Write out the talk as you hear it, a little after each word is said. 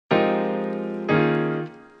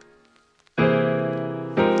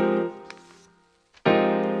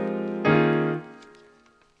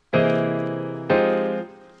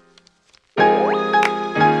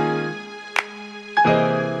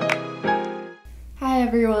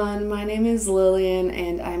everyone, my name is Lillian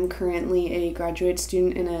and I'm currently a graduate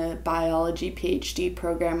student in a biology PhD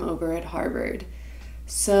program over at Harvard.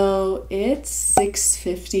 So it's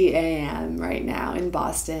 6:50 a.m. right now in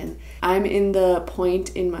Boston. I'm in the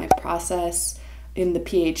point in my process in the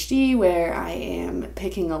PhD where I am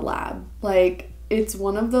picking a lab. It's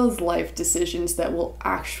one of those life decisions that will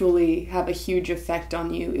actually have a huge effect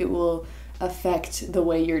on you. It will affect the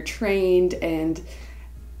way you're trained, and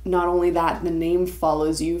not only that, the name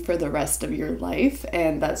follows you for the rest of your life,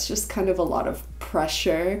 and that's just kind of a lot of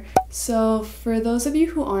pressure. So for those of you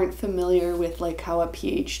who aren't familiar with how a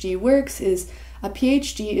PhD works, a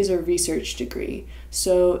PhD is a research degree.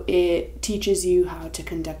 So it teaches you how to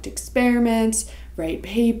conduct experiments, write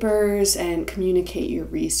papers, and communicate your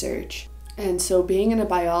research. And so being in a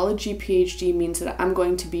biology PhD means that I'm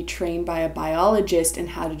going to be trained by a biologist in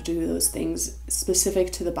how to do those things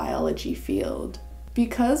specific to the biology field.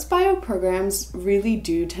 Because bio programs really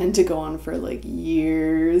do tend to go on for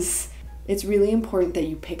years, it's really important that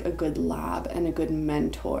you pick a good lab and a good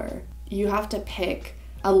mentor. You have to pick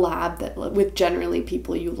a lab with generally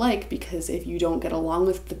people you like, because if you don't get along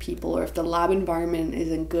with the people or if the lab environment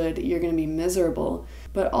isn't good, you're going to be miserable.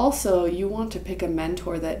 But also you want to pick a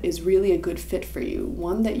mentor that is really a good fit for you,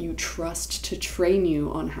 one that you trust to train you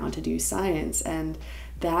on how to do science, and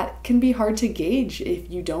that can be hard to gauge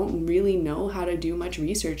if you don't really know how to do much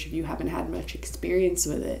research, if you haven't had much experience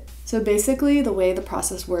with it. So basically the way the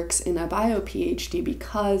process works in a bio PhD,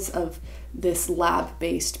 because of this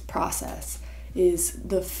lab-based process, is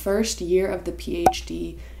the first year of the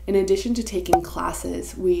PhD, in addition to taking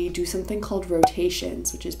classes, we do something called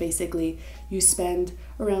rotations, which is basically you spend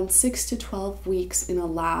around 6 to 12 weeks in a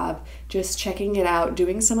lab just checking it out,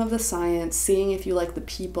 doing some of the science, seeing if you like the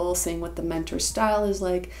people, seeing what the mentor style is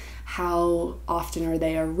like, how often are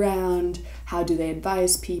they around, how do they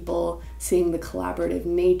advise people, seeing the collaborative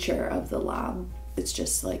nature of the lab. It's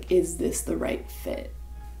just is this the right fit?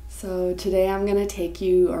 So today I'm going to take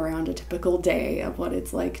you around a typical day of what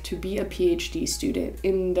it's like to be a PhD student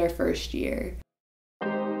in their first year.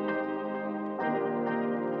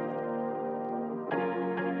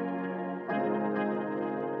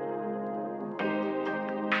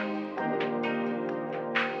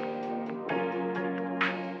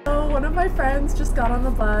 One of my friends just got on the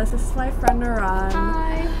bus. This is my friend Naran.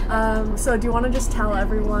 Hi. So do you want to just tell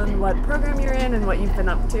everyone what program you're in and what you've been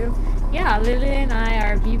up to? Yeah, Lily and I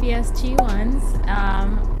are BBS G1s.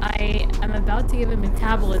 I am about to give a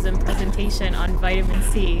metabolism presentation on vitamin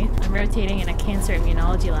C. I'm rotating in a cancer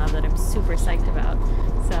immunology lab that I'm super psyched about.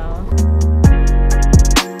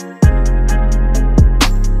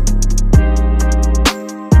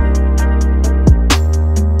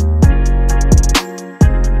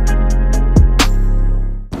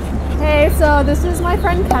 So this is my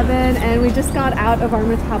friend Kevin, and we just got out of our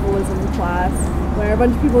metabolism class where a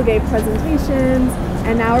bunch of people gave presentations,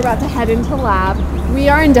 and now we're about to head into lab. We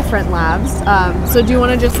are in different labs, so do you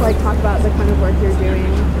want to just talk about the kind of work you're doing?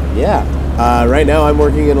 Yeah, right now I'm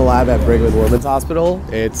working in a lab at Brigham and Women's Hospital.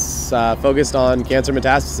 It's focused on cancer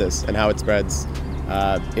metastasis and how it spreads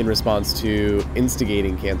in response to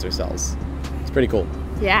instigating cancer cells. It's pretty cool.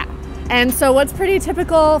 Yeah. And so what's pretty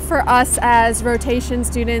typical for us as rotation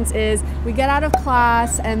students is we get out of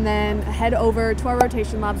class and then head over to our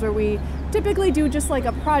rotation labs, where we typically do just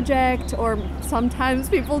a project, or sometimes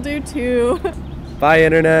people do two. Bye,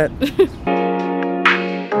 Internet.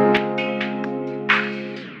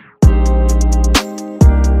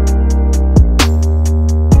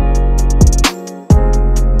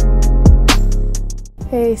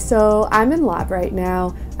 Hey, so I'm in lab right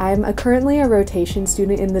now. I'm currently a rotation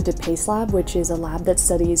student in the DePace lab, which is a lab that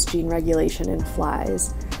studies gene regulation in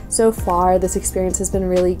flies. So far, this experience has been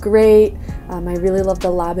really great. I really love the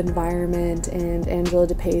lab environment, and Angela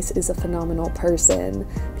DePace is a phenomenal person.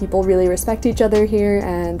 People really respect each other here,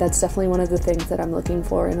 and that's definitely one of the things that I'm looking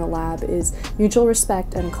for in a lab is mutual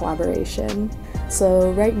respect and collaboration.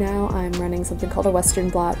 So right now I'm running something called a Western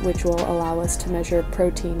blot, which will allow us to measure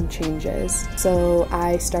protein changes. So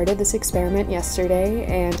I started this experiment yesterday,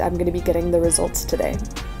 and I'm going to be getting the results today.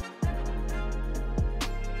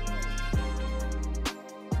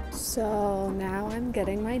 So now I'm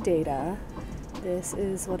getting my data. This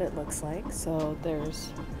is what it looks like. So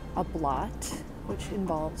there's a blot, which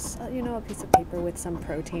involves, a piece of paper with some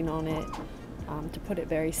protein on it, to put it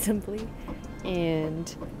very simply.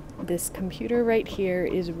 And this computer right here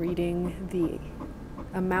is reading the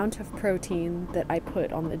amount of protein that I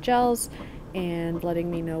put on the gels and letting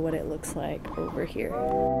me know what it looks like over here.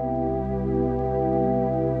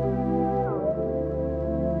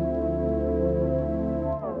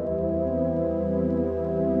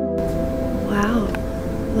 Wow,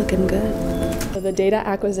 looking good. So the data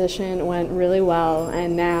acquisition went really well,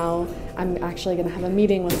 and now I'm actually going to have a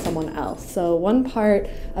meeting with someone else. So one part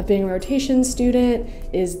of being a rotation student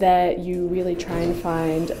is that you really try and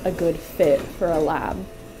find a good fit for a lab.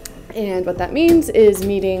 And what that means is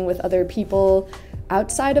meeting with other people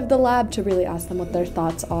outside of the lab to really ask them what their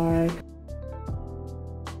thoughts are.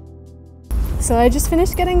 So I just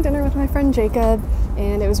finished getting dinner with my friend Jacob,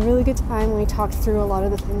 and it was a really good time. We talked through a lot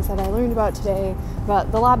of the things that I learned about today,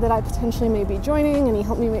 about the lab that I potentially may be joining, and he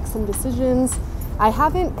helped me make some decisions. I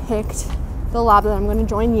haven't picked the lab that I'm going to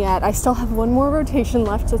join yet. I still have one more rotation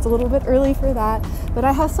left, so it's a little bit early for that, but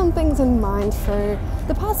I have some things in mind for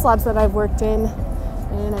the past labs that I've worked in,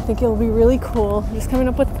 and I think it'll be really cool, just coming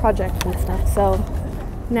up with projects and stuff. So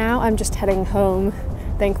now I'm just heading home.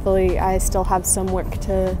 Thankfully, I still have some work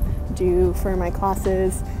to do for my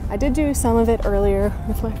classes. I did do some of it earlier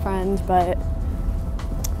with my friend, but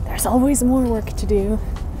there's always more work to do.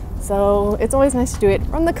 So it's always nice to do it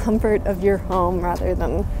from the comfort of your home rather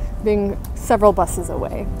than being several buses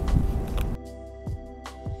away.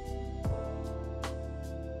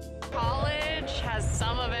 College has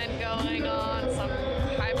some event going on, some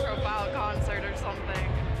high-profile concert or something.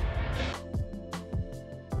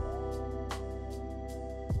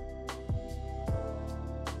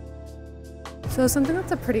 So something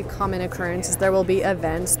that's a pretty common occurrence is there will be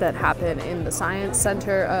events that happen in the Science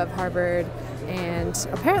Center of Harvard, and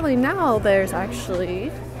apparently now there's actually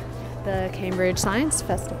the Cambridge Science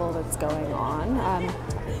Festival that's going on.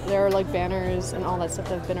 There are like banners and all that stuff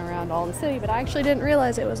that have been around all the city, but I actually didn't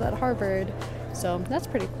realize it was at Harvard, so that's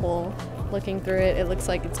pretty cool. Looking through it, it looks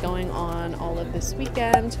like it's going on all of this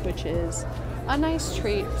weekend, which is a nice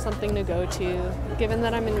treat, something to go to, given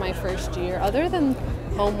that I'm in my first year. Other than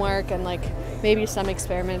homework and like maybe some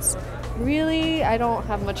experiments, really I don't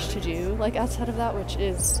have much to do like outside of that, which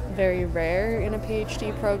is very rare in a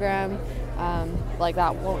PhD program. Like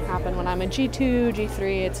that won't happen when I'm a G2,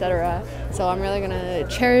 G3, etc. So I'm really gonna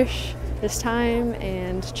cherish this time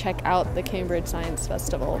and check out the Cambridge Science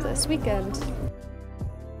Festival this weekend.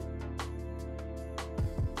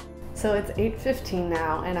 So it's 8:15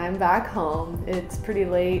 now and I'm back home. It's pretty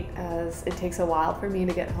late as it takes a while for me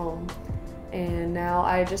to get home. And now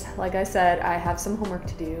like I said, I have some homework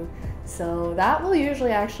to do. So that will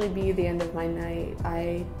usually actually be the end of my night.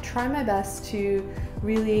 I try my best to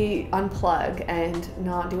really unplug and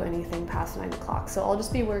not do anything past 9 o'clock. So I'll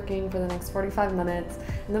just be working for the next 45 minutes.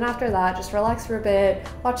 And then after that, just relax for a bit,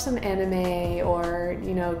 watch some anime or,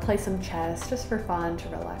 play some chess just for fun to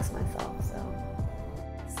relax myself.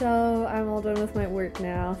 So I'm all done with my work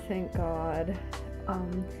now, thank God.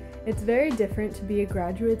 It's very different to be a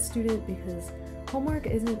graduate student because homework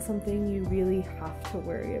isn't something you really have to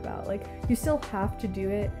worry about. Like, you still have to do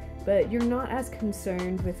it, but you're not as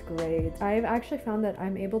concerned with grades. I've actually found that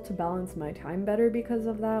I'm able to balance my time better because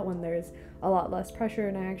of that when there's a lot less pressure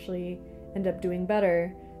and I actually end up doing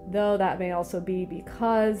better, though that may also be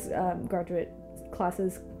because graduate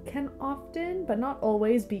classes can often, but not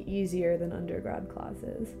always, be easier than undergrad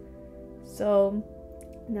classes. So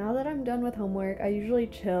now that I'm done with homework, I usually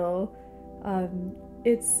chill.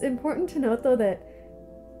 It's important to note though that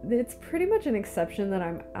it's pretty much an exception that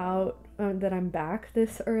I'm back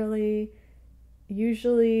this early.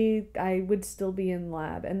 Usually I would still be in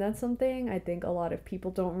lab, and that's something I think a lot of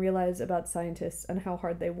people don't realize about scientists and how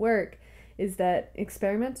hard they work, is that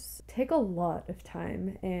experiments take a lot of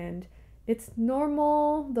time, and it's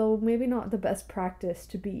normal, though maybe not the best practice,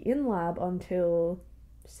 to be in lab until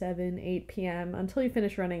 7, 8 p.m. until you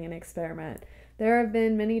finish running an experiment. There have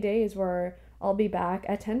been many days where I'll be back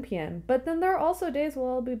at 10 p.m., but then there are also days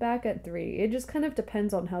where I'll be back at 3. It just kind of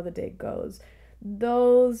depends on how the day goes.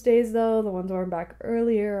 Those days, though, the ones where I'm back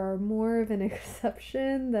earlier, are more of an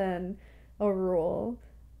exception than a rule.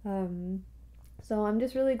 So I'm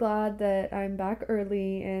just really glad that I'm back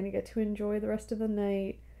early and get to enjoy the rest of the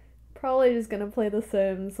night. Probably just gonna play The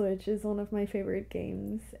Sims, which is one of my favorite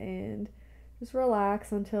games, and just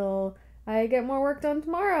relax until I get more work done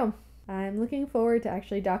tomorrow. I'm looking forward to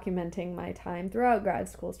actually documenting my time throughout grad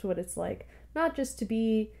school as to what it's like, not just to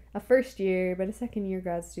be a first year, but a second year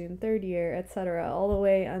grad student, third year, etc., all the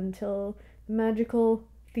way until the magical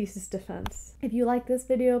thesis defense. If you like this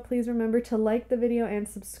video, please remember to like the video and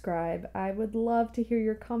subscribe. I would love to hear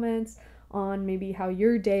your comments on maybe how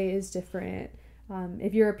your day is different.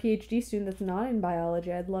 If you're a PhD student that's not in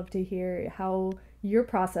biology, I'd love to hear how your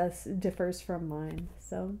process differs from mine.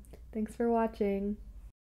 So thanks for watching.